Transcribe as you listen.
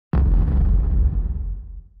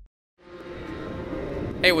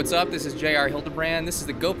Hey, what's up? This is JR Hildebrand. This is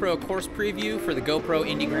the GoPro course preview for the GoPro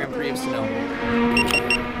Indy Grand Prix of Sonoma.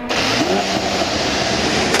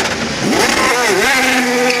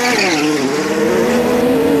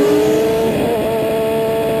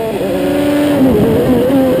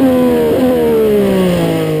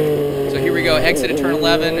 Exit at turn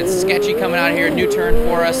 11. It's sketchy coming out of here, new turn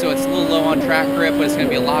for us, so it's a little low on track grip, but it's going to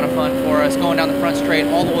be a lot of fun for us. Going down the front straight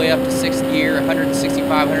all the way up to 6th gear,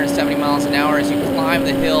 165, 170 miles an hour as you climb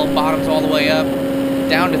the hill, bottoms all the way up,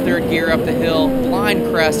 down to 3rd gear up the hill, blind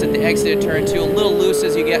crest at the exit at turn 2, a little loose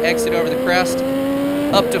as you get exit over the crest,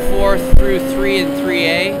 up to 4th through 3 and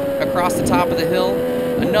 3A, across the top of the hill,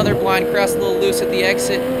 another blind crest, a little loose at the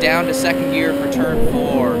exit, down to 2nd gear for turn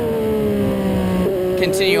 4.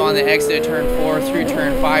 Continue on the exit at turn 4 through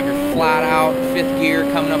turn 5. You're flat out, 5th gear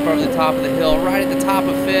coming up over the top of the hill. Right at the top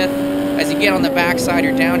of 5th, as you get on the backside,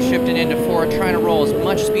 you're downshifting into 4, trying to roll as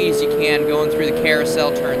much speed as you can, going through the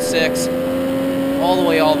carousel, turn 6, all the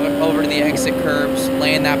way over to the exit curbs,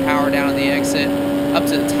 laying that power down on the exit, up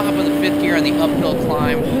to the top of the 5th gear on the uphill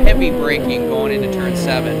climb, heavy braking going into turn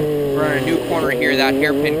 7. We're on a new corner here, that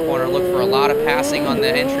hairpin corner. Look for a lot of passing on the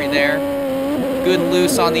entry there. Good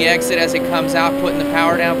loose on the exit as it comes out, putting the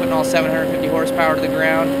power down, putting all 750 horsepower to the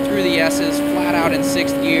ground, through the S's, flat out in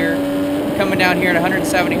 6th gear. Coming down here at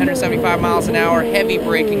 170, 175 miles an hour, heavy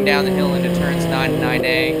braking down the hill into turns 9 and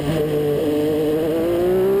 9A.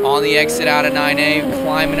 On the exit out of 9A,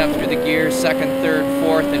 climbing up through the gears, 2nd, 3rd,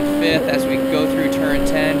 4th, and 5th as we go through turn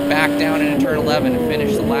 10, back down into turn 11 to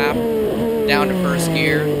finish the lap, down to 1st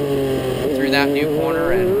gear, through that new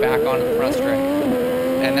corner, and back onto the front straight.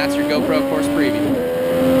 And that's your GoPro course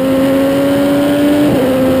preview.